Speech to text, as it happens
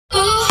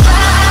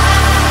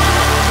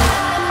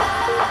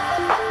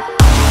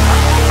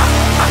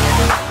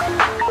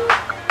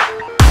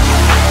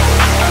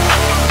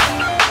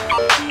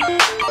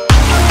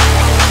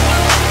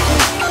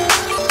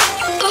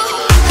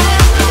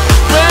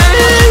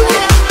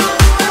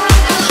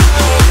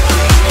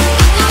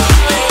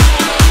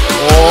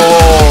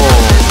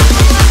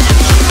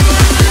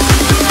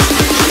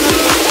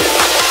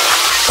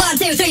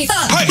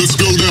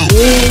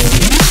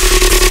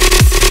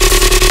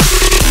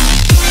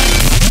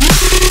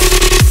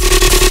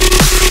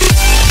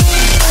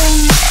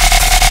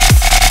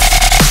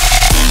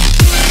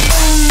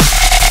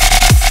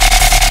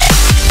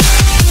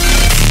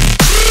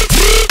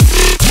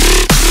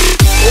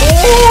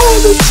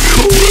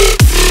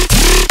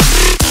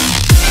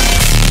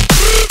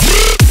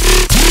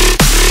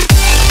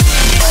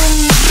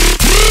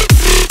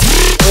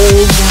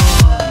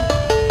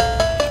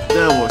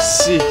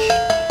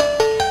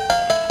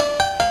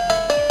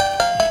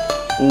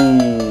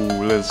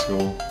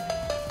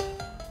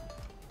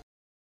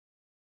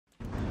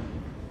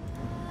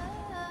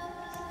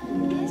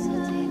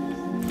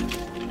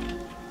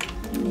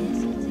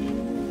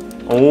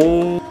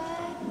Oh.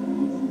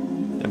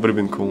 That would have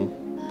been cool.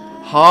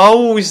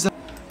 How is that?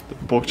 The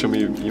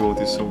Pokemon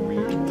emote is so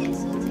weird.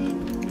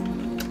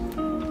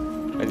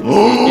 I didn't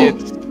see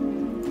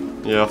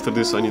it. Yeah, after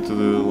this I need to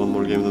do one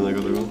more game, then I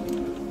gotta go.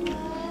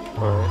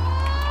 Alright.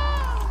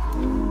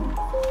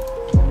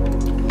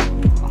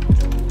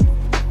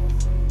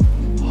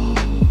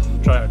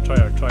 Try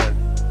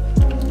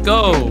hard.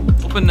 Go!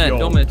 Open net,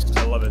 don't miss.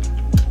 I love it.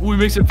 Ooh, he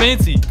makes it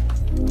fancy.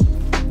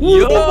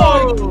 Yo!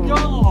 Oh my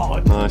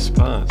god! Nice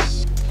pass.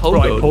 Bro,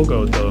 I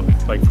pogo though,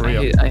 like for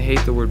real. I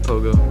hate the word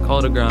pogo. Call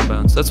it a ground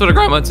bounce. That's what a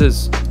ground bounce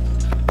is.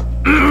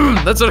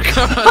 That's what a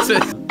ground bounce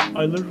is.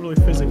 I literally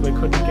physically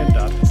couldn't get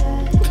that.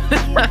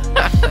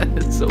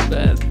 It's so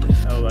bad.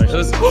 Oh,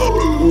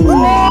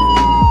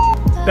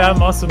 that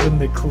must have been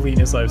the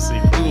cleanest I've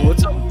seen. Ooh,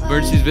 what's up?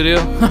 Mercy's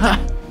video?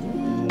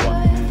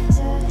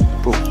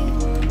 Boom.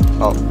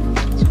 Oh,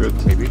 It's good.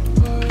 maybe.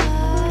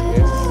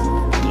 Yes.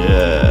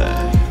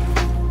 Yeah.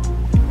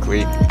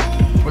 Clean.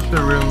 What's the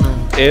real name?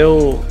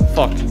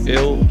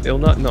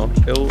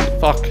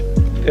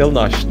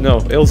 Ilnash, no,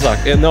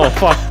 Ilzak, no,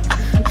 fuck.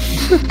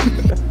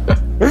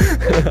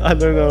 I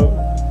don't know.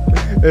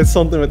 It's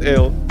something with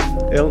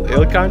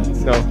Ilkan?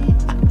 No.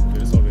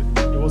 It's all good.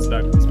 It was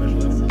that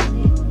especially.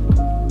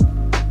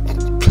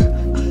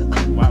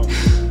 Wow.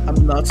 I'm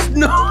nuts.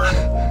 No.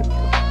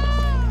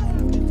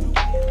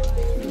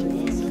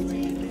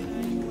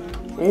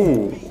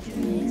 Ooh.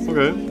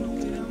 Okay.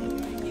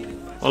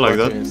 I like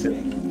that.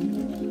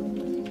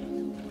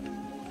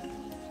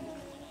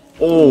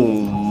 Oh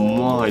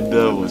my,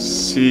 that was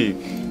sick.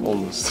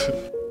 Almost.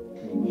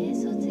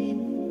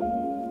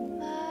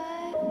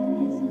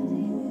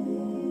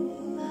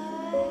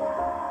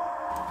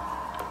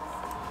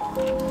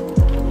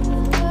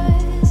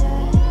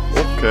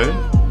 Okay.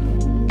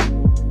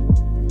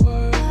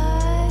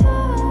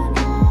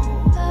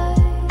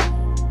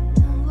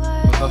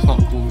 But that's not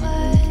cool.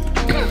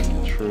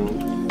 True.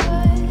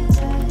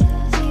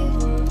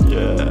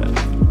 Yeah.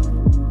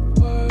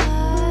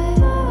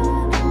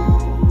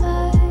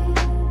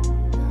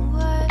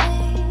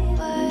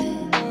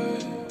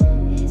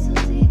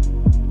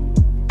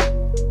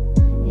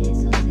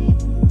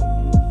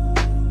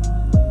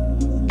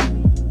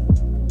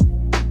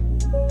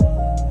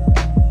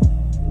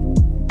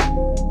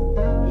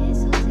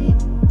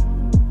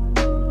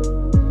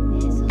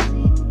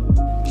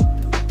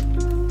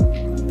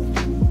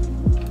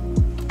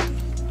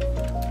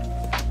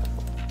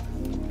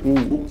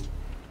 Ooh.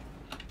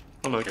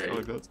 I like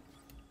that.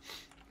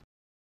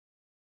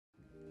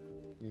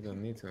 You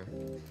don't need to.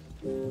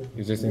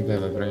 You just need to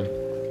have a brain.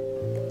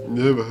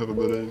 Never have a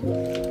brain.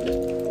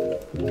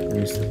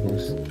 Mr.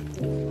 Boost.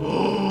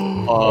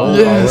 Oh,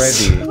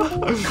 Yes!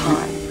 already.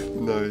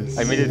 Nice.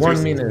 I made it 1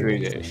 through minute.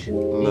 Swedish.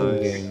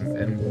 Nice. Game,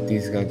 and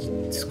this guy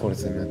scored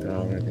a meter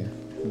already.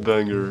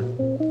 Banger.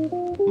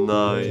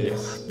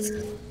 Nice.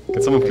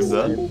 Can someone clip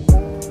that?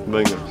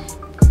 Banger.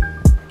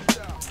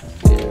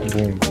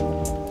 Boom.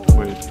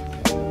 Wait.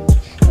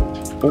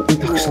 Oh,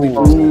 it actually Oh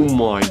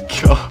my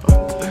god.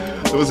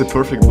 That was a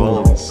perfect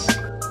balance.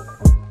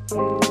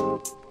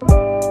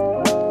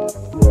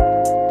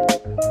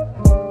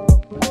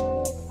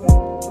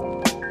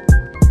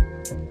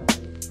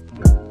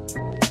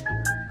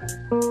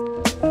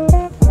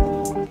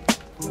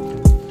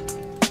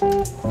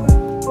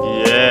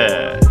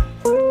 Yeah.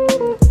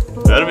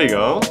 There we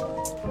go.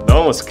 That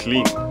one was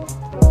clean.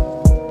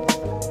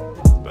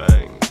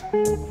 Bang.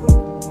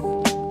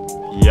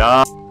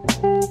 Yeah.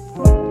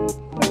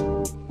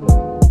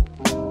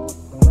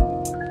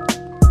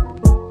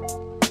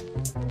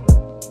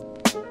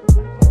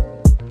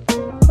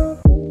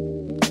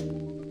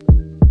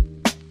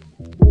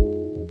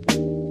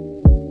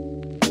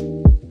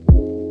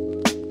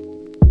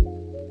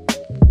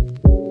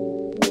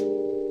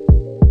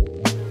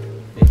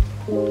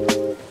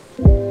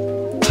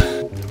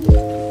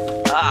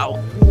 Ow.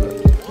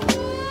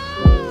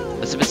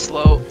 That's a bit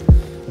slow.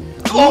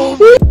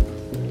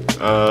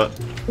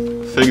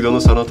 Fake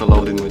donuts are not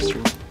allowed in my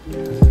stream.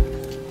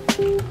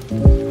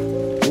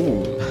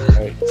 Ooh.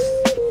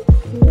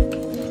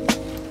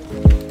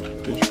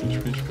 Pinch.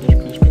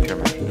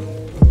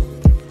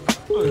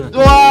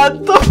 What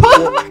the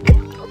fuck?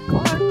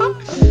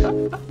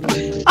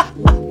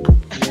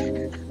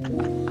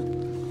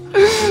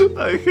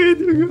 I hate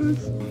you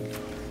guys.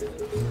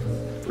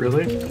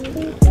 Really?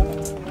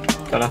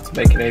 Don't have to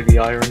make an AVI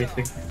or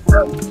anything.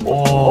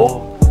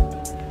 Oh.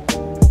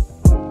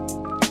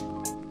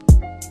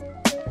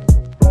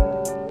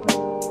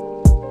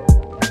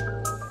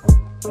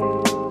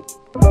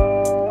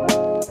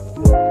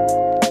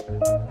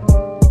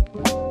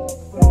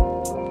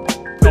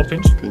 No,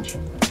 pinch.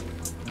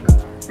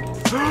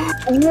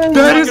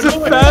 That is the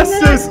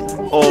fastest!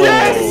 Oh.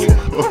 Yes!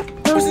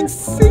 That was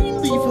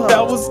insanely fast!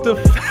 That was the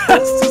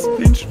fastest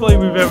pinch play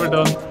we've ever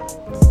done.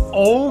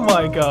 Oh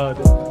my god.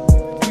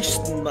 We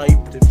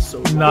sniped him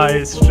so good.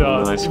 Nice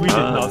shot. Nice We did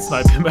not pass.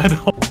 snipe him at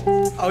all.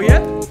 Oh yeah?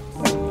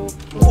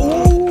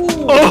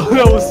 Oh,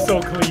 that was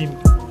so clean.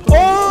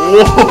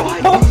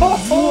 What?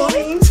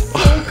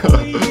 So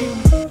clean.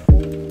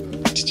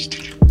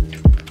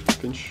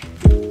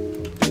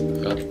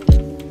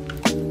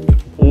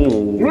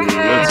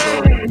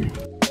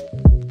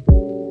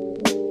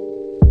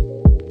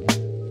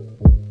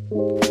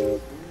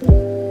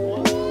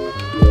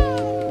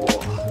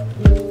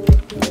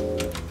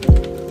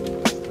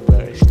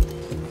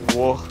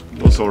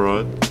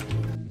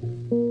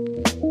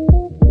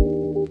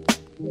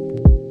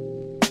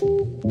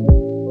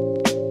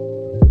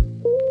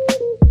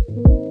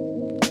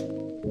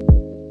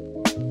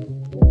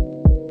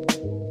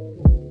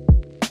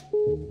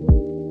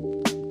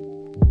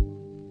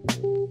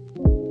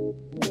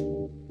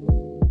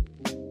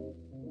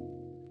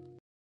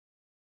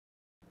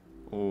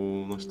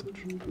 Nice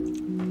touch.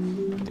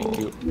 Thank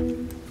you.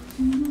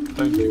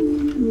 Thank you.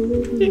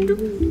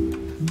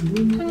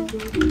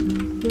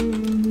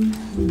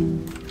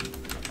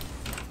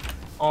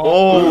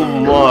 Oh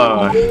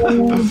my!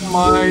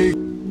 My.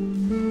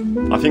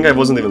 I think I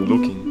wasn't even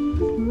looking.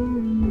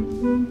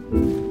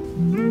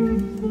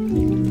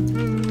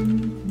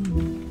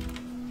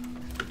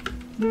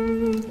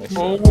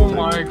 Oh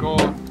my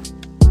god.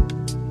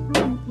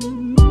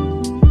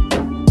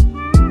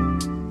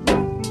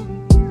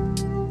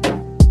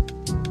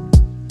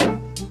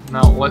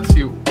 Now let's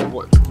see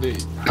what they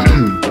have.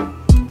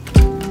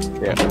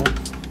 Yeah.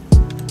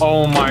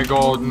 Oh my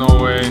god, no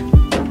way.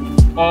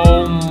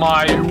 Oh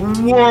my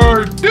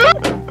word, dude!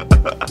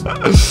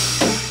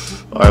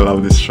 I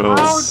love these How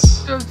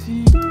shots. does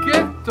he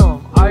get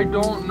them? I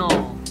don't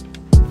know.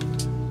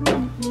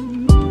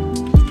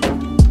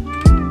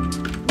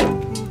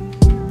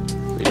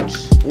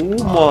 Oh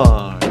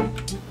my!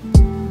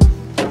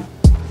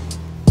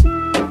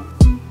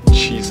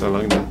 Jeez, I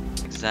like that.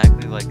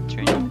 Exactly like a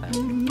training pack.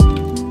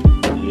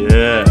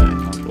 Yeah,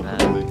 that.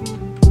 probably.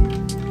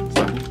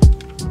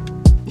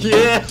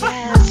 Yeah!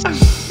 Yes!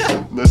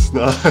 That's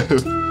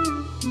nice.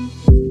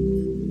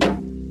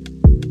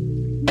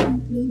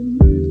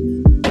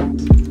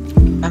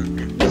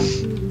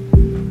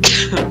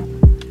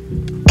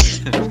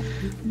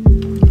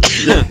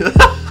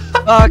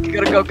 Fuck,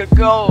 gotta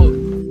go!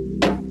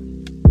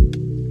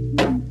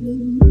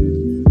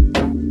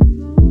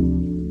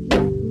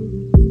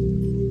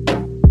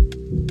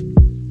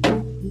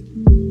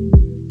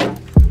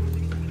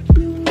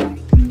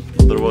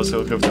 Otherwise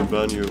I'll have to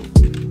ban you.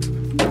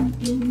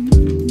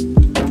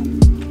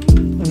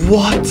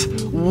 What?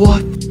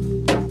 What?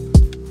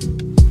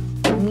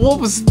 What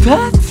was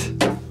that?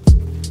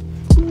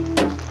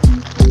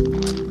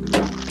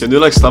 Can you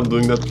like stop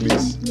doing that,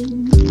 please?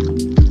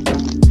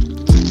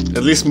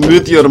 At least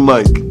mute your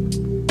mic.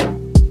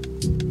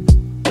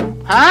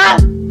 Huh?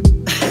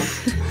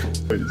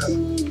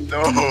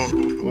 No.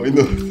 Why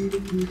not?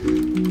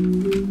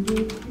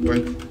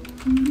 Wait.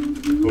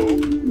 Oh.